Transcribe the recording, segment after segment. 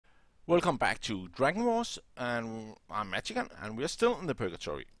Welcome back to Dragon Wars, and I'm Magican, and we're still in the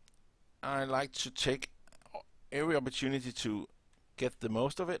Purgatory. I like to take every opportunity to get the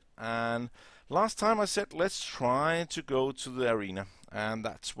most of it, and last time I said let's try to go to the arena, and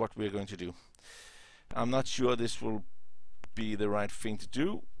that's what we're going to do. I'm not sure this will be the right thing to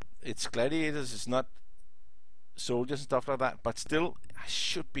do. It's gladiators, it's not soldiers and stuff like that, but still I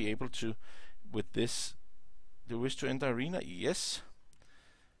should be able to with this. Do you wish to enter arena? Yes.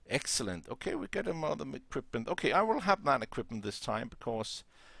 Excellent. Okay, we get another equipment. Okay, I will have that equipment this time because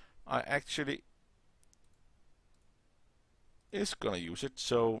I actually is gonna use it.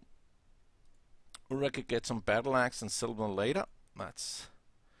 So Ulrich could get some battle axe and sell them later.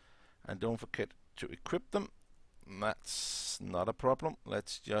 And don't forget to equip them. That's not a problem.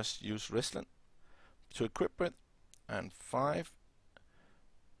 Let's just use wrestling to equip it, and 5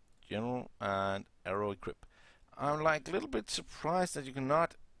 general and arrow equip. I'm like a little bit surprised that you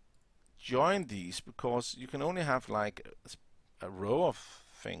cannot join these because you can only have like a row of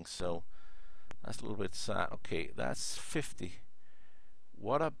things, so that's a little bit sad. Okay, that's 50.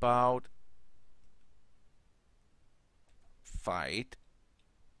 What about fight,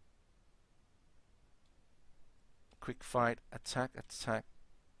 quick fight, attack,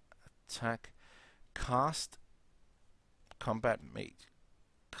 cast, combat mage,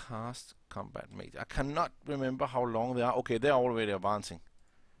 cast, combat mage. I cannot remember how long they are. Okay, they're already advancing.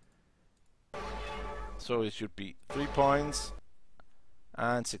 So it should be 3 points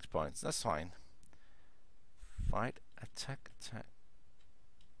and 6 points. That's fine. Fight, attack.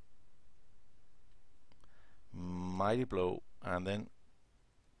 Mighty blow, and then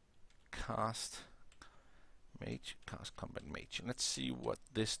cast mage, cast combat mage. Let's see what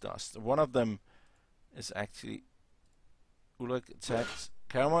this does. One of them is actually Ulrich attacks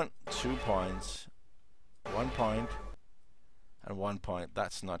Cameron, 2 points, 1 point, and 1 point.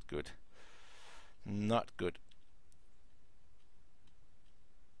 That's not good. Not good.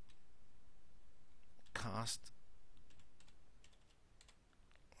 Cast.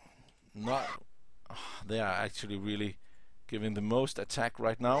 Not. Oh, they are actually really giving the most attack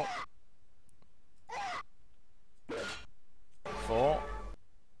right now. 4,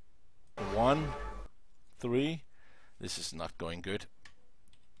 1, 3. This is not going good.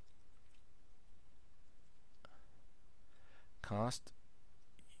 Cast.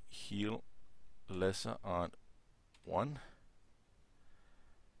 Heal. Lesser on 1,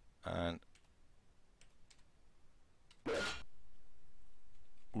 and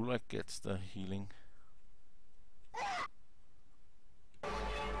Ulrich gets the healing,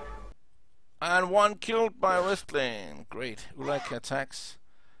 and 1 killed by wrestling. Great. Ulrich attacks.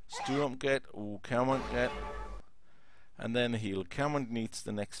 Sturm get, Cameron get, and then heal. Cameron needs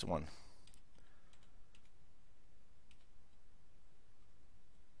the next one.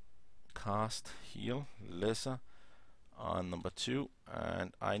 Cast, heal, lesser on number 2,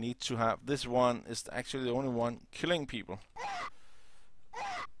 and I need to have this one is actually the only one killing people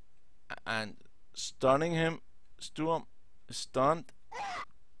and stunning him. Sturm is stunned,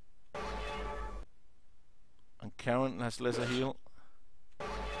 and Karen has lesser heal.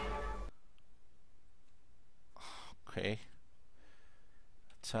 Okay,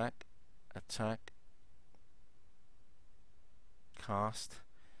 attack, cast,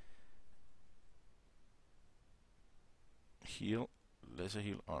 heal, lesser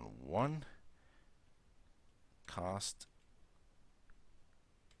heal on 1, cast,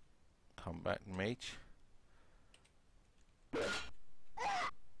 combat mage.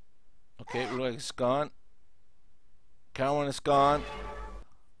 Okay, Ulrich is gone. Cameron is gone.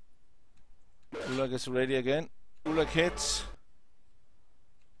 Ulrich is ready again. Ulrich hits.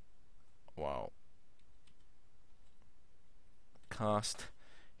 Wow. Cast,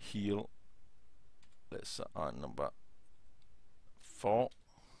 heal, lesser on number 4,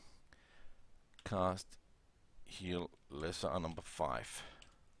 cast, heal, lesser on number 5.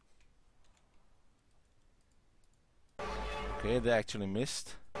 Okay, they actually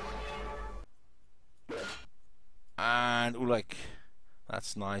missed. And Ulrich,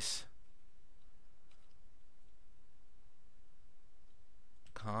 that's nice.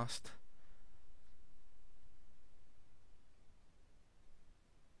 Cast,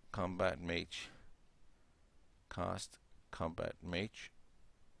 combat mage, cast, combat mage,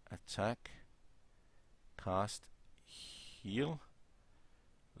 attack, cast, heal,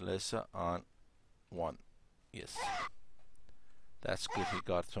 lesser on 1. Yes, that's good. He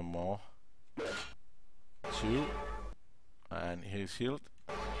got some more. 2, and he's healed.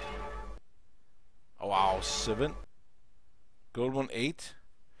 Oh, wow, 7. Gold one 8.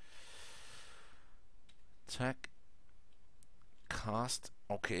 Attack, cast.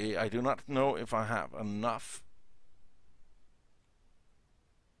 Okay, I do not know if I have enough.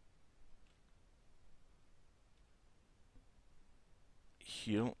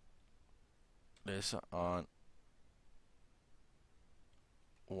 Heal lesser on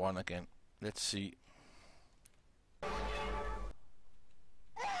 1 again. Let's see.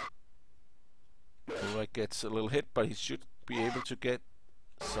 Ulrich gets a little hit, but he should be able to get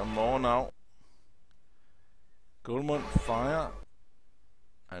some more now. Goldmund, fire,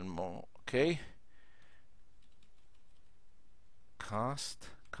 and more. Okay. Cast,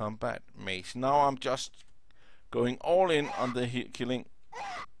 combat, mage. Now I'm just going all in on the killing.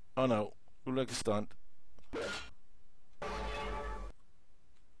 Oh no, Ulrich is stunned.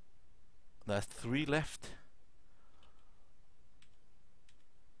 There's 3 left.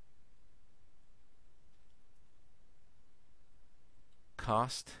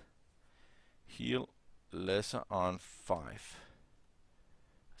 Cast, heal, lesser on 5. I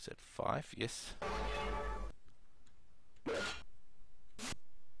said 5, yes.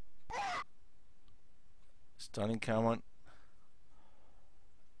 Stunning Cameron.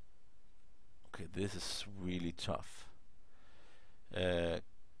 Okay, this is really tough.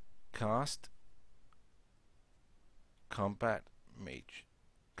 Cast, combat, mage.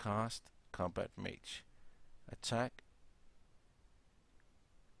 Cast, combat, mage. Attack,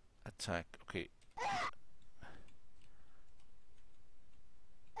 attack. Okay.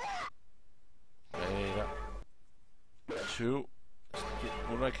 Later. 2.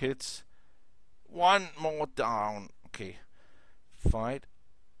 Ulrich hits. 1 more down. Okay. Fight.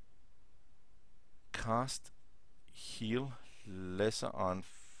 Cast. Heal. Lesser on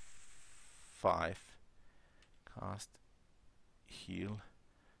 5. Cast. Heal.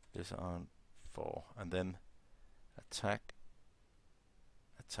 Lesser on 4. And then attack.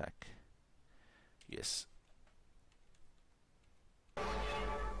 Attack. Yes.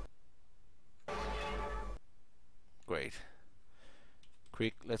 Great.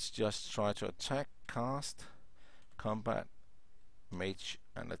 Quick, let's just try to attack, cast, combat, mage,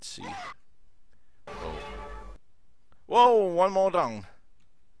 and let's see. Whoa. Whoa, 1 more down.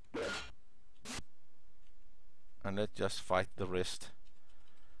 And let's just fight the rest.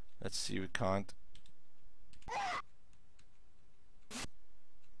 Let's see, we can't.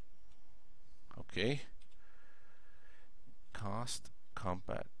 Okay. Cast,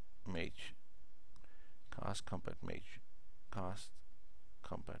 combat, mage. Cast, combat, mage. Cast,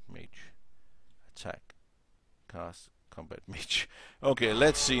 combat, mage. Attack. Cast, combat, mage. Okay,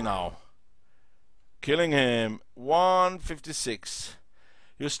 let's see now. Killing him. 156.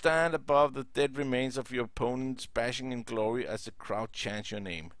 You stand above the dead remains of your opponents, bashing in glory as the crowd chants your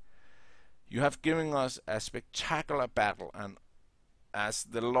name. You have given us a spectacular battle, and as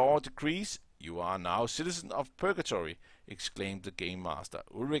the law decrees, you are now citizen of Purgatory, exclaimed the game master.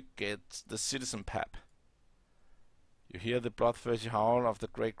 Ulrich gets the citizen pap. You hear the bloodthirsty howl of the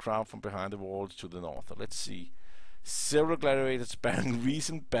great crowd from behind the walls to the north. Let's see. Several gladiators bearing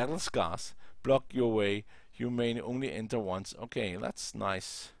recent battle scars block your way. You may only enter once. Okay, that's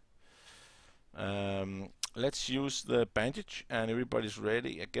nice. Let's use the bandage, and everybody's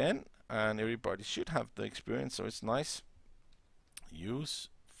ready again. And everybody should have the experience, so it's nice. Use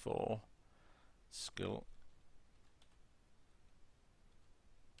for skill.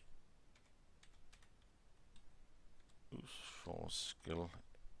 Use for skill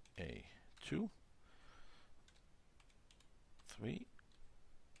A2. 3,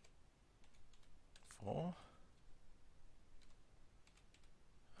 4,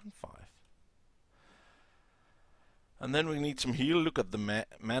 and 5. And then we need some heal. Look at the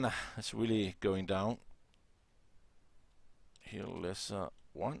mana. It's really going down. Heal lesser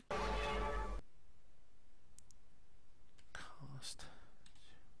 1. Cast.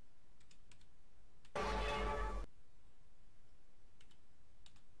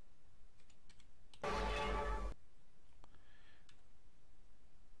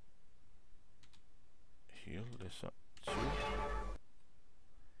 Heal lesser 2.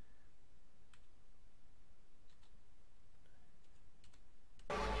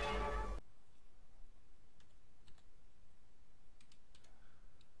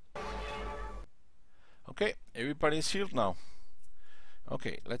 Okay, everybody's healed now.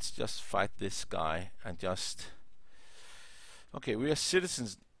 Okay, let's just fight this guy and just... Okay, we are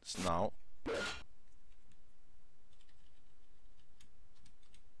citizens now.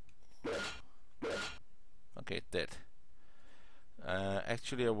 Okay, dead.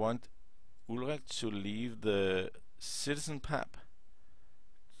 Actually, I want Ulrich to leave the citizen pap.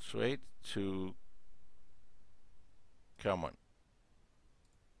 Trade to Cameron.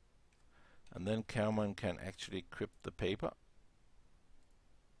 And then Cameron can actually equip the paper.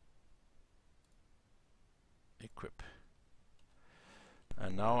 equip.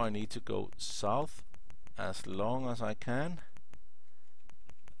 And now I need to go south as long as I can.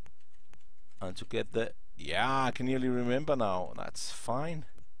 And to get the... Yeah, I can nearly remember now. That's fine.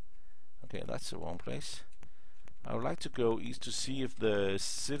 Okay, that's the wrong place. I would like to go east to see if the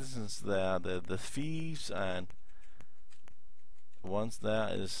citizens there, the thieves and ones there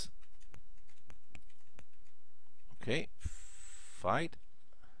is... Okay, fight.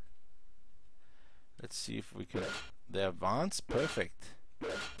 Let's see if we can... They advance, perfect.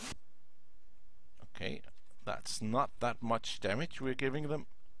 Okay, that's not that much damage we're giving them.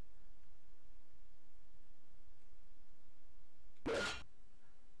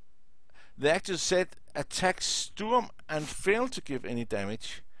 They actually said attack Sturm and failed to give any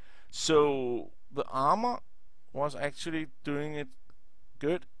damage. So the armor was actually doing it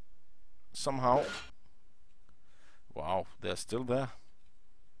good somehow. Wow, they're still there.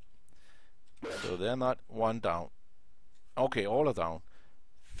 So they're not one down. Okay, all are down.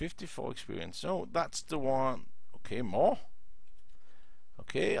 54 experience. So that's the one. Okay, more.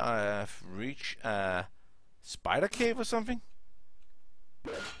 Okay, I have reached a spider cave or something.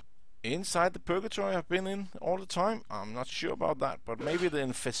 Inside the purgatory I've been in all the time. I'm not sure about that, but maybe the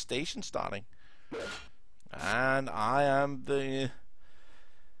infestation starting. And I am the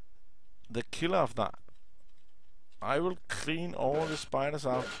killer of that. I will clean all the spiders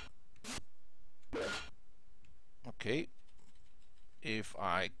out. Okay. If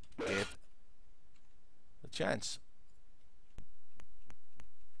I get the chance.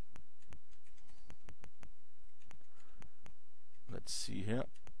 Let's see here.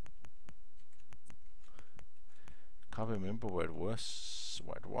 Can't remember where it was.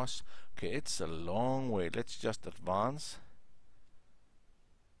 Okay, it's a long way. Let's just advance.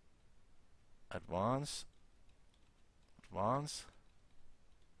 Advance. Advance.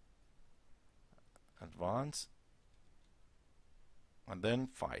 Advance. And then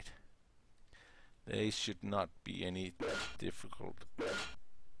fight. They should not be any difficult.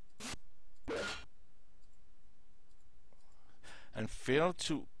 And fail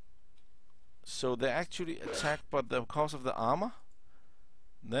to... So they actually attack, but because of the armor,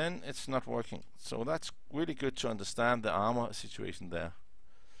 then it's not working. So that's really good to understand the armor situation there.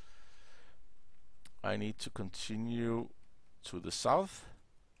 I need to continue to the south.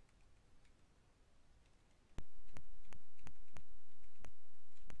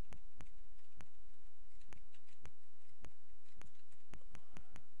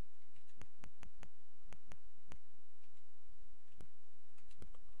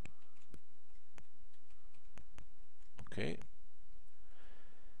 Okay.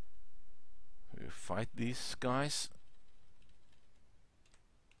 We fight these guys.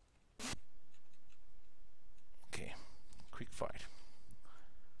 Okay. Quick fight.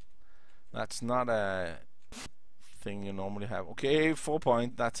 That's not a thing you normally have. Okay, 4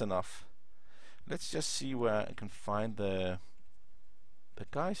 point, that's enough. Let's just see where I can find the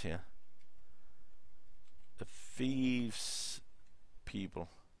guys here. The thieves people.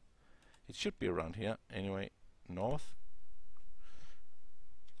 It should be around here. Anyway, north.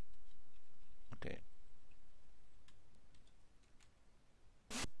 Okay.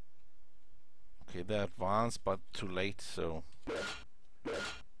 Okay, they're advanced, but too late, so...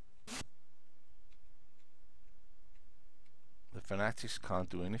 The fanatics can't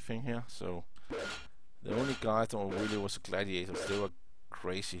do anything here, so... The only guys that really was gladiators, they were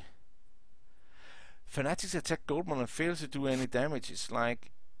crazy. Fanatics attack Goldmon and fails to do any damage. It's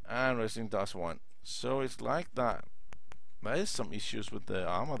like... And Wrestling does one. So it's like that. There is some issues with the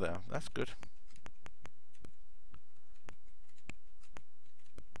armor there. That's good.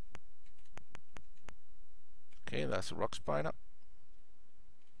 Okay, that's a rock spider.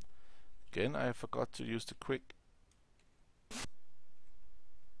 Again, I forgot to use the quick.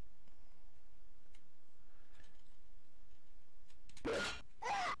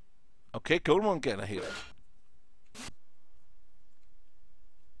 Okay, Goldmon get a hit.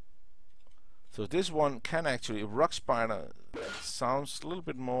 So this one can actually, rock spider sounds a little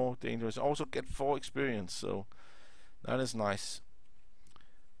bit more dangerous. Also get 4 experience, so that is nice.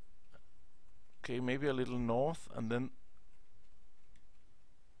 Okay, maybe a little north and then...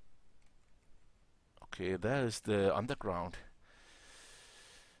 Okay, there is the underground.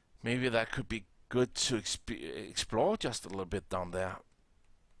 Maybe that could be good to explore just a little bit down there.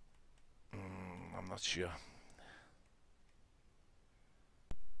 I'm not sure.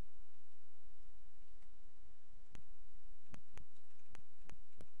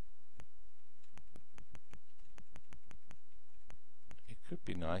 It could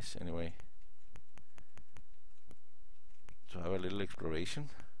be nice anyway to have a little exploration.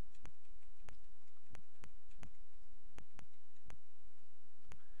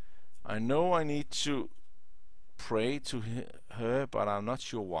 I know I need to pray to her, but I'm not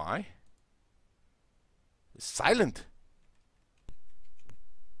sure why. It's silent.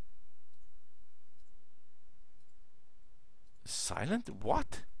 Silent?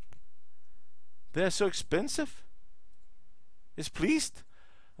 What? They're so expensive. It's pleased.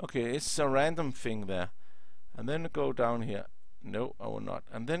 Okay, it's a random thing there. And then go down here. No, I will not.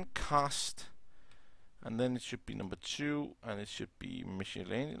 And then cast. And then it should be number 2. And it should be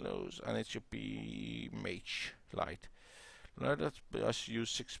miscellaneous. And it should be mage light. Let us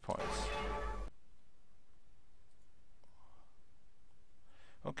use 6 points.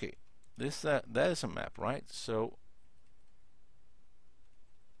 Okay, this that is a map, right? So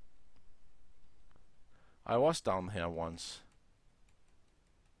I was down here once.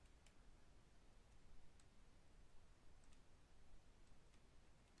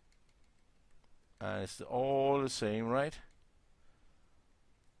 And it's all the same, right?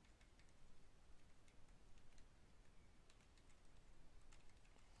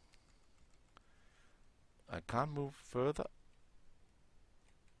 I can't move further.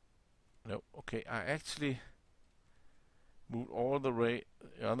 No, okay, I actually moved all the way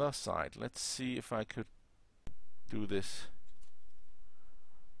the other side. Let's see if I could do this.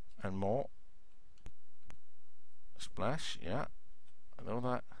 And more. Splash, yeah, I know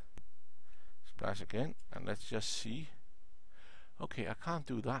that. Splash again, and let's just see. Okay, I can't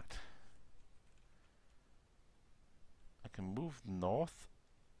do that. I can move north.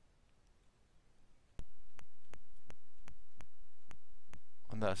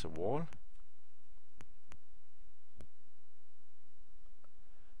 And there's a wall.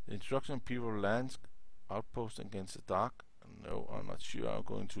 The instruction people lands outpost against the dark. No, I'm not sure I'm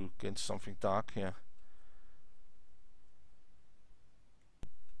going to against something dark here.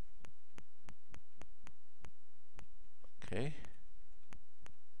 Okay.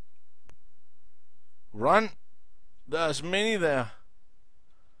 Run! There's many there.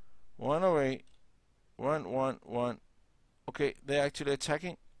 One away. One. Okay, they're actually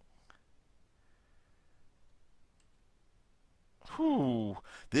attacking. Whew,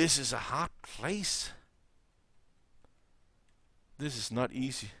 this is a hard place. This is not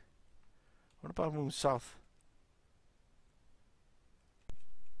easy. What about moving south?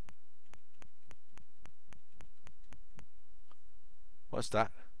 What's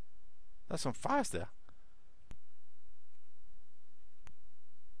that? There's some fires there.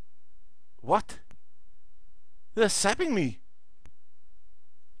 What? They're zapping me.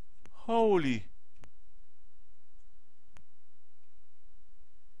 Holy.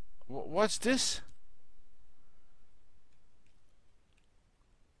 What's this?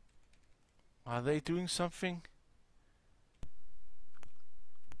 Are they doing something?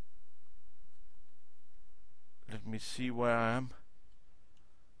 Let me see where I am.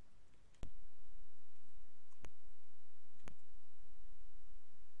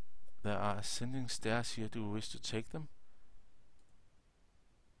 There are ascending stairs here. Do you wish to take them?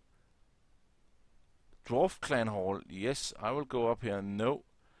 Dwarf Clan Hall. Yes, I will go up here. No.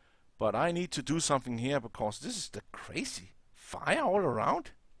 But I need to do something here because this is the crazy fire all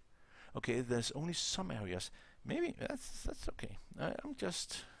around. Okay, there's only some areas. Maybe that's okay. I'm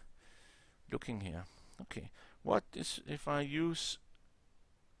just looking here. Okay, what is if I use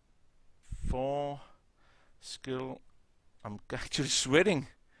 4 skill? I'm actually sweating.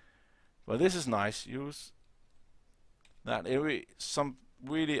 But this is nice. Use that area. Some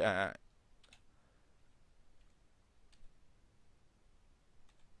really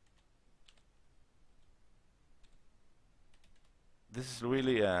this is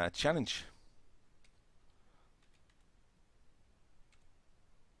really a challenge.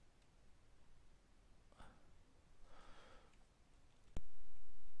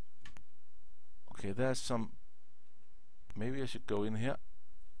 Okay, there's some. Maybe I should go in here.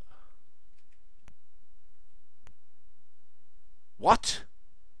 What?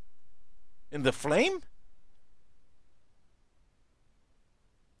 In the flame?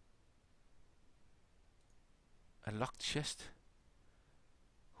 A locked chest.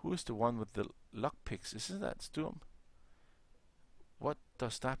 Who is the one with the lockpicks? Isn't that Sturm? What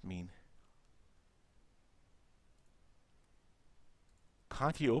does that mean?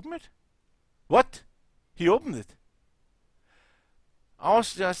 Can't he open it? What? He opened it. I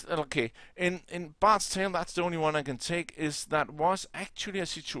was just okay. In Bard's Tale, that's the only one I can take. Is that was actually a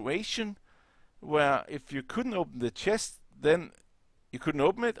situation where if you couldn't open the chest, then you couldn't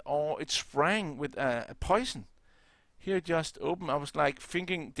open it, or it sprang with a poison. Here, just open. I was like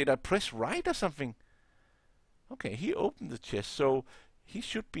thinking, did I press right or something? Okay, he opened the chest, so he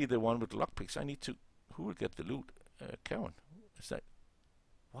should be the one with lockpicks. I need to. Who will get the loot? Karen. Is that?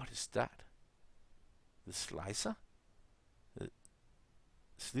 What is that? The slicer? The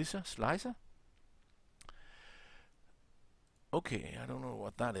slicer? Okay, I don't know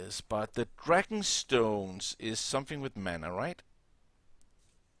what that is, but the dragon stones is something with mana, right?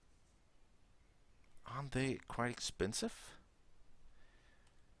 Aren't they quite expensive?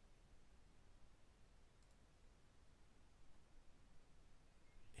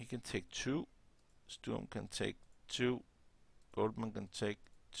 He can take 2. Sturm can take 2. Goldman can take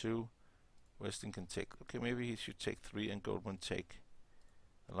 2. Westing can take... Okay, maybe he should take 3 and Goldman take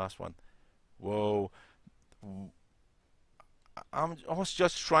the last one. Whoa. I was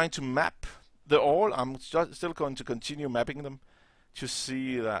just trying to map the all. I'm still going to continue mapping them to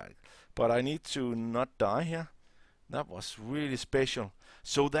see that. But I need to not die here. That was really special.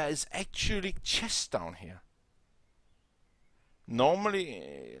 So there is actually chests down here.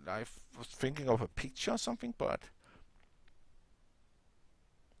 Normally, I was thinking of a picture or something, but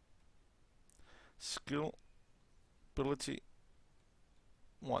skill, ability,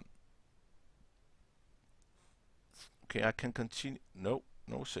 1. Okay, I can continue. No,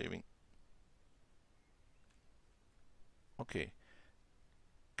 no saving. Okay.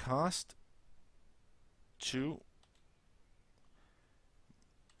 Cast 2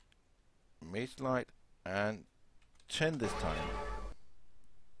 Mage Light and 10 this time.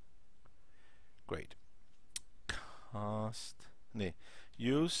 Great. Cast. Nee.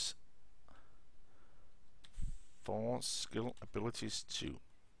 Use 4 skill abilities 2.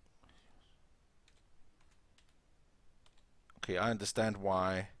 Okay, I understand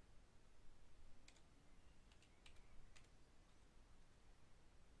why.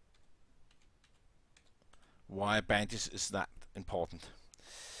 Why bandage is that important.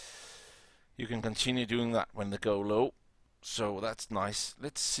 You can continue doing that when they go low. So that's nice.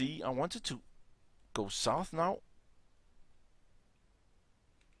 Let's see. I wanted to go south now.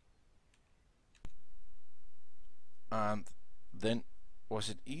 And then, was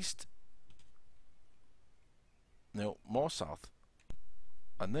it east? No, more south.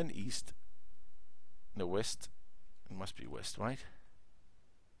 And then east. No, west. It must be west, right?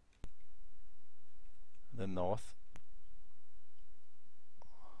 And then north.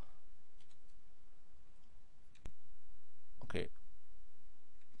 Okay.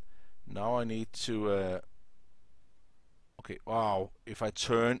 Now I need to... okay, wow. If I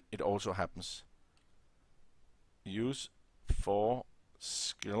turn, it also happens. Use 4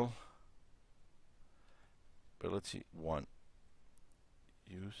 skill ability 1.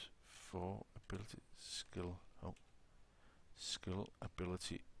 Use 4 ability skill. Oh, skill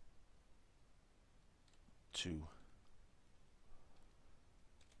ability 2.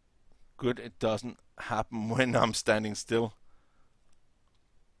 Good, it doesn't happen when I'm standing still.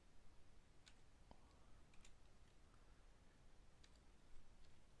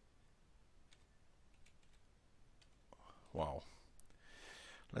 Wow.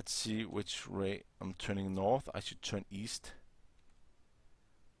 Let's see which way I'm turning north. I should turn east.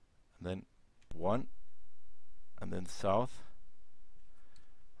 And then 1. And then south.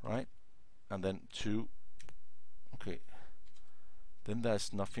 Right? And then 2. Okay. Then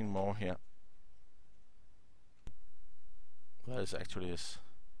there's nothing more here. There is actually is.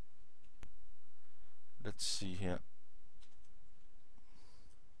 Let's see here.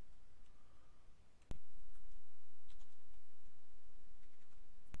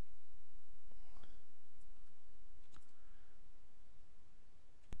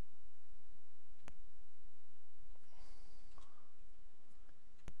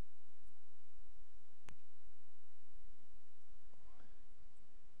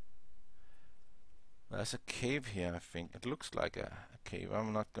 There's a cave here, I think. It looks like a cave.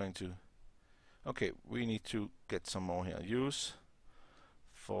 I'm not going to... Okay, we need to get some more here. Use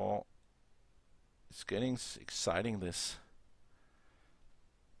 4... It's getting exciting, this.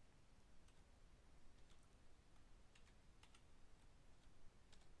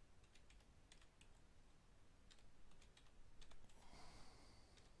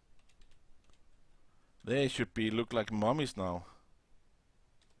 They should be look like mummies now.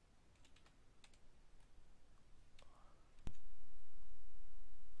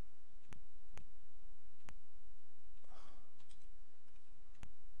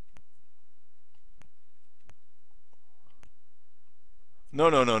 No,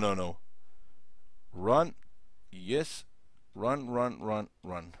 no, no, no, no. Run. Yes. Run, run, run,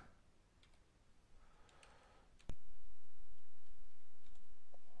 run.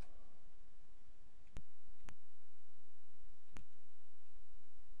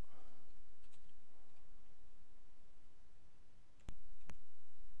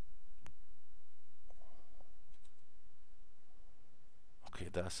 Okay,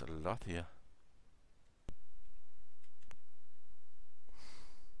 there's a lot here.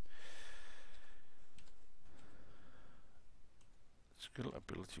 Skill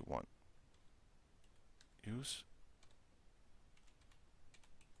ability 1. Use.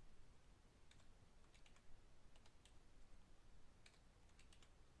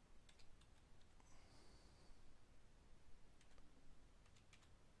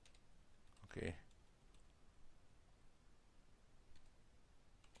 Okay.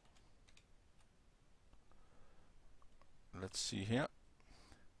 Let's see here.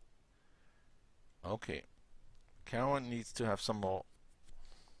 Okay. Karen needs to have some more.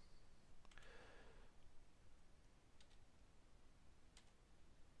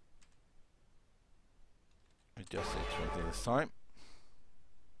 We just say 20 this time.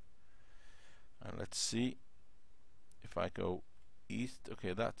 And let's see if I go east.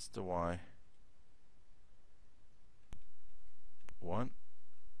 Okay, that's the Y. 1,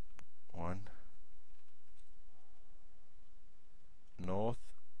 1, north,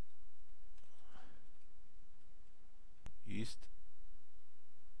 east,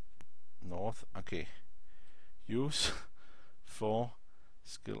 north. Okay, use 4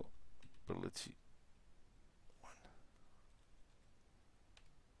 skill ability 1.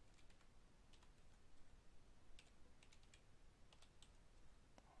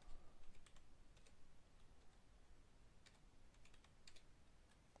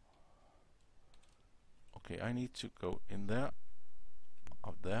 Okay, I need to go in there,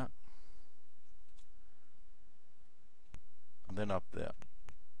 up there, and then up there.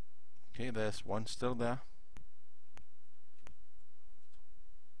 Okay, there's one still there.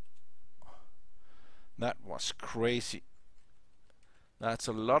 That was crazy. That's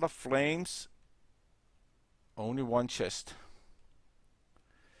a lot of flames. Only one chest.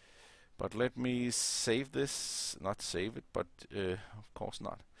 But let me save this. Not save it, but of course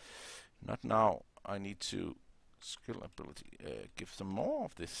not. Not now. I need to skill ability. Give some more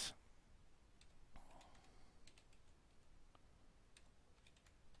of this.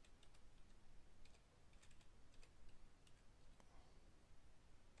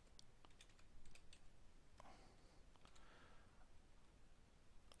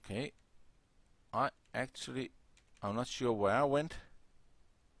 Okay. I'm not sure where I went.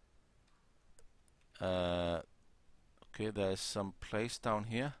 Okay, there's some place down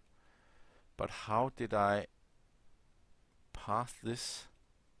here. But how did I pass this?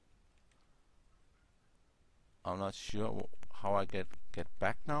 I'm not sure how I get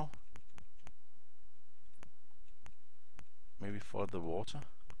back now. Maybe for the water.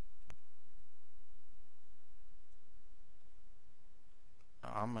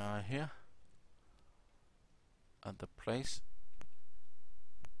 Am I here? At the place?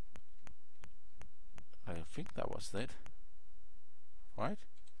 I think that was it. Right?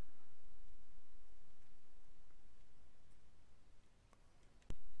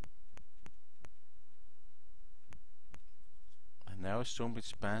 And now Storm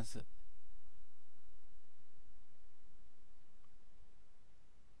expands it.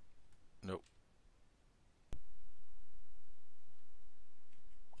 No.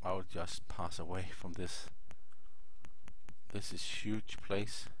 I'll just pass away from this. This is huge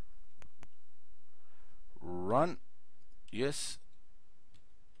place. Run. Yes.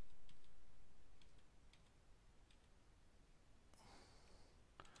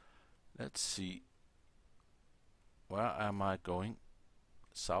 Let's see. Where am I going?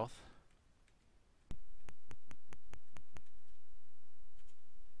 South.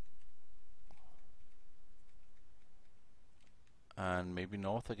 And maybe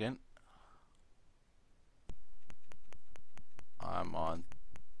north again. I'm on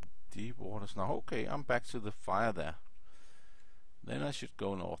deep waters now. Okay, I'm back to the fire there. Then I should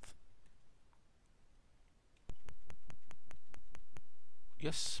go north.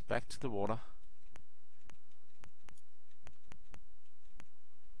 Yes, back to the water.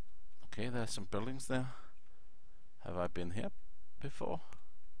 Okay, there's some buildings there. Have I been here before?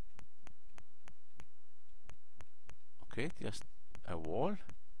 Okay, just a wall.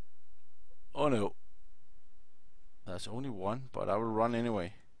 Oh no. There's only one, but I will run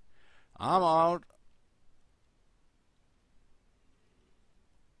anyway. I'm out.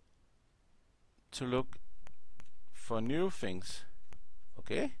 To look for new things.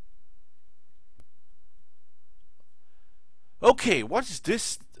 Okay. Okay, what is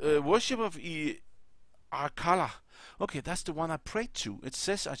this? Worship of Arkala. Okay, that's the one I prayed to. It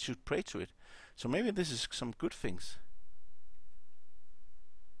says I should pray to it. So maybe this is some good things.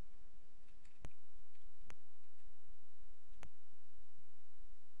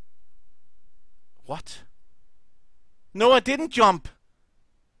 What? No, I didn't jump.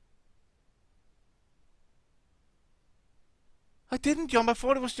 I didn't jump. I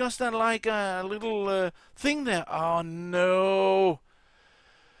thought it was just like a little thing there. Oh no.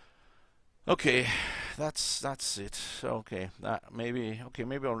 Okay, that's it. Okay, that maybe. Okay,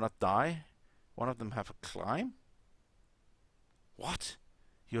 maybe I'll not die. One of them have a climb. What?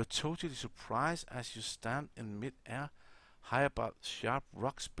 You're totally surprised as you stand in mid-air, high above sharp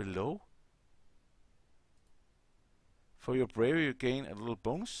rocks below. For your bravery, you gain a little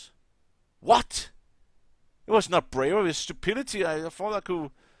bonus. What? It was not bravery, it was stupidity. I thought I could.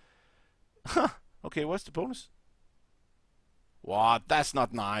 Okay, what's the bonus? What? That's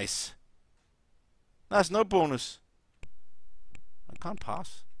not nice. That's no bonus. I can't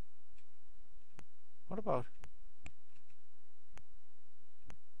pass. What about?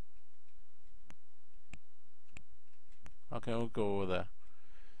 Okay, we'll go over there.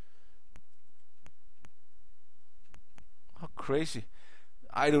 How crazy.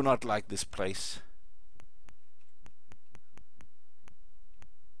 I do not like this place.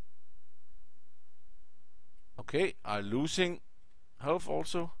 Okay, I'm losing health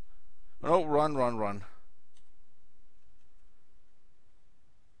also. No, run, run, run.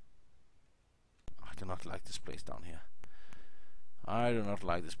 I do not like this place down here. I do not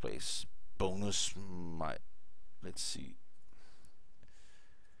like this place. Bonus, let's see.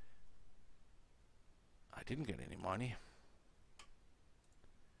 I didn't get any money.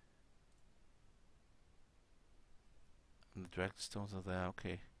 And the dragon stones are there,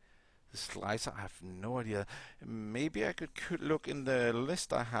 okay. The slicer, I have no idea. Maybe I could look in the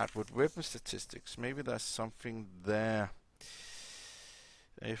list I had with weapon statistics. Maybe there's something there.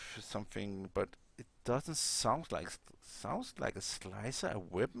 If something, but it doesn't sound like a slicer, a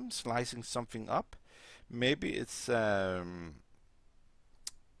weapon slicing something up. Maybe it's it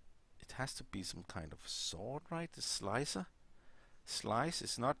has to be some kind of sword, right? The slicer, slice.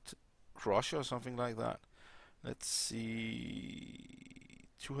 It's not crusher or something like that. Let's see.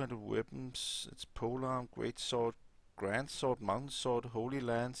 200 weapons. It's polearm, great sword, grand sword, mountain sword, holy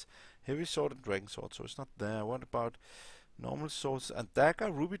lance, heavy sword, and dragon sword. So it's not there. What about normal swords and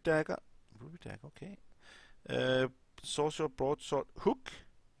dagger? Ruby dagger. Ruby dagger. Okay. Sorcerer, broadsword, hook.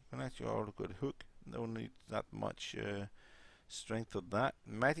 You can actually all good hook. Don't need that much strength of that.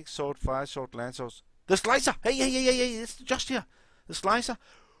 Magic sword, fire sword, lance sword. The slicer. Hey, hey, hey, hey, hey! It's just here. The slicer.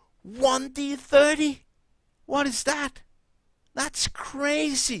 1d30. What is that? That's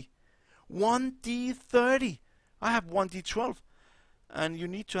crazy. 1d30. I have 1d12. And you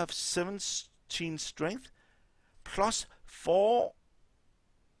need to have 17 strength plus 4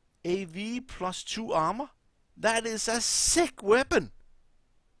 AV plus 2 armor. That is a sick weapon.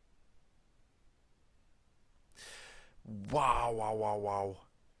 Wow, wow, wow, wow.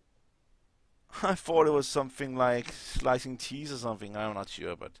 I thought it was something like slicing cheese or something. I'm not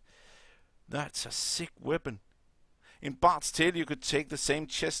sure, but that's a sick weapon. In Bard's Tale, you could take the same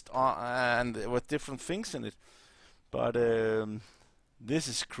chest and with different things in it. But this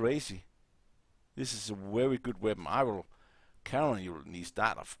is crazy. This is a very good weapon. Karen, you will need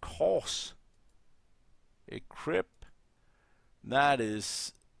that, of course. Equip. That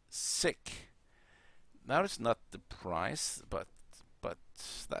is sick. Now it's not the price, but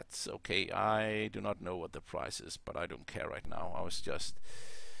that's okay. I do not know what the price is, but I don't care right now. I was just...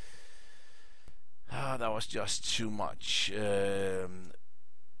 that was just too much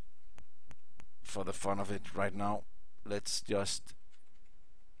for the fun of it right now. Let's just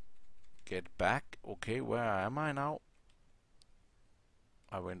get back. Okay, where am I now?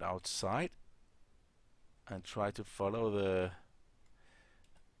 I went outside and try to follow the...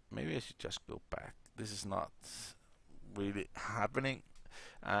 Maybe I should just go back. This is not really happening,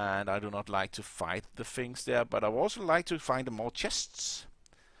 and I do not like to fight the things there, but I would also like to find more chests,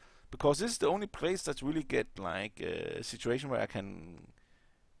 because this is the only place that's really get like a situation where I can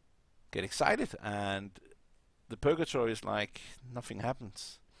get excited, and the purgatory is like nothing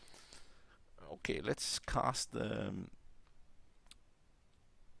happens. Okay, let's cast the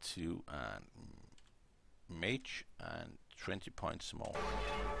 2 and mage and 20 points more.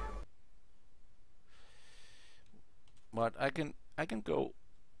 But I can go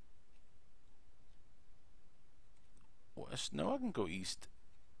west. No, I can go east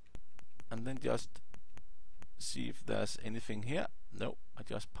and then just see if there's anything here. No, I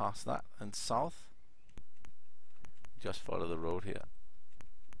just pass that, and south. Just follow the road here.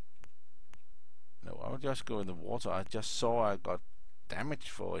 No, I'll just go in the water. I just saw I got damage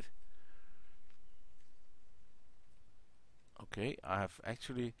for it. Okay, I have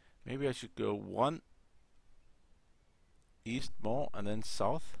actually... Maybe I should go 1 east more and then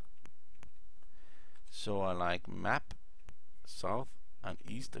south. So I like map south and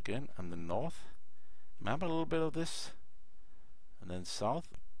east again and the north. Map a little bit of this. and then south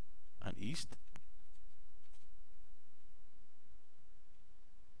and east.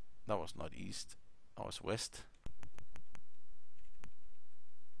 That was not east, that was west.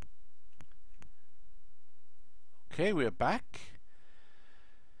 Okay, we're back.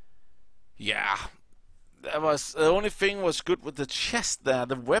 Yeah, that was the only thing was good with the chest there.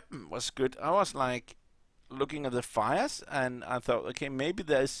 The weapon was good. I was like looking at the fires and I thought, okay, maybe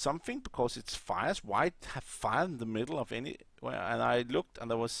there is something because it's fires. Why have fire in the middle of anywhere? And I looked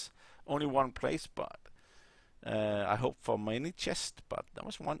and there was only one place, but I hoped for many chests, but there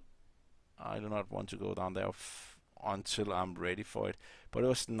was one. I do not want to go down there until I'm ready for it. But it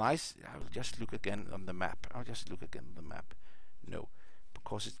was nice. I'll just look again on the map. No,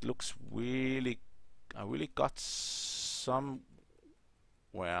 because it looks really. I really got somewhere.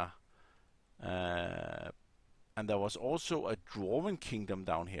 And there was also a dwarven kingdom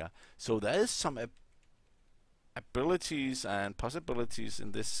down here. So there is some abilities and possibilities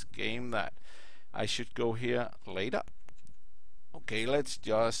in this game that I should go here later. Okay, let's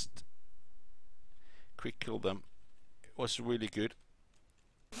just quick kill them. It was really good.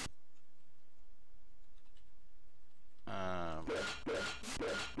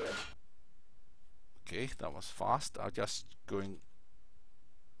 Okay, that was fast. I'm just going.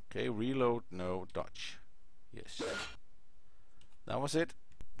 Okay, reload, no, dodge. Yes. That was it.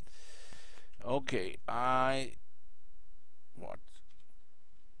 Okay, what?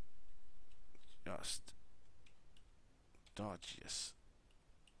 Just dodge, yes.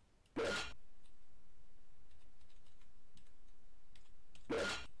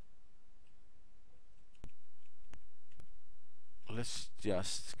 Let's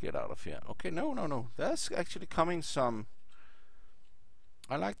just get out of here. Okay, no. There's actually coming some.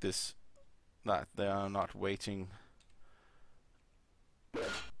 I like this. That they are not waiting.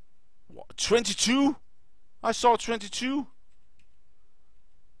 What? 22? I saw 22.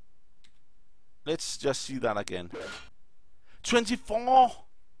 Let's just see that again. 24.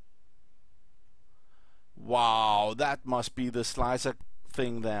 Wow, that must be the slicer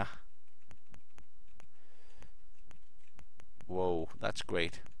thing there. Whoa, that's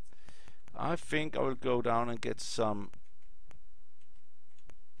great. I think I will go down and get some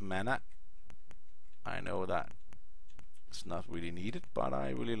mana. I know that it's not really needed, but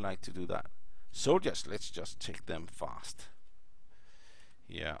I really like to do that. Soldiers, let's just take them fast.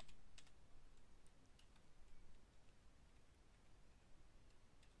 Yeah.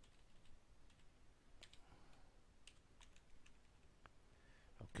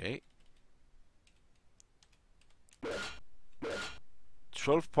 Okay.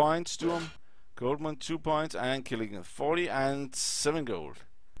 12 points to him. Goldman 2 points and killing 40 and 7 gold.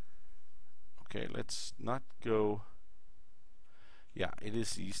 Okay, let's not go. Yeah, it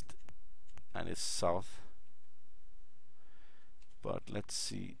is east and it's south. But let's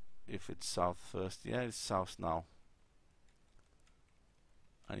see if it's south first. Yeah, it's south now.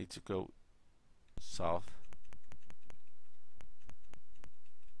 I need to go south.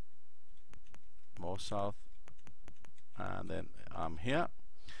 More south. And then I'm here.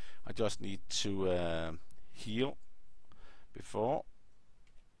 I just need to heal before.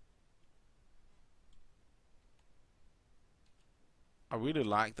 I really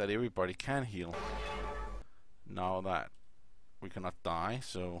like that everybody can heal now that we cannot die,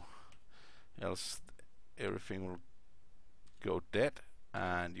 so else everything will go dead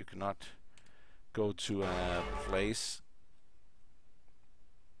and you cannot go to a place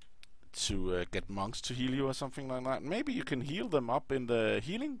to get monks to heal you or something like that. Maybe you can heal them up in the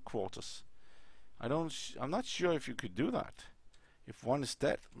healing quarters. I'm not sure if you could do that. If one is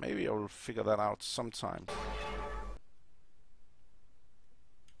dead, maybe I will figure that out sometime.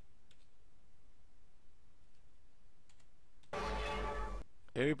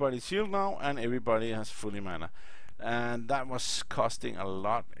 Everybody's healed now and everybody has fully mana. And that was costing a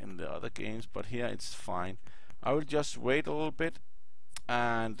lot in the other games, but here it's fine. I will just wait a little bit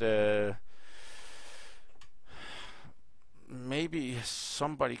and maybe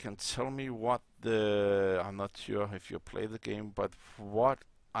somebody can tell me what I'm not sure if you play the game, but what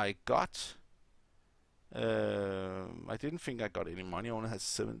I got. I didn't think I got any money, I only had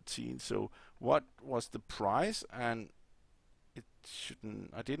 17, so what was the price? And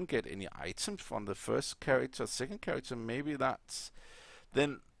I didn't get any items from the first character, second character, maybe that's,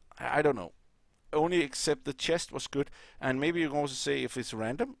 then, I don't know. Only except the chest was good, and maybe you can also say if it's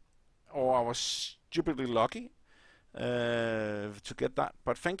random, or I was stupidly lucky to get that.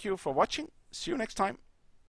 But thank you for watching, see you next time.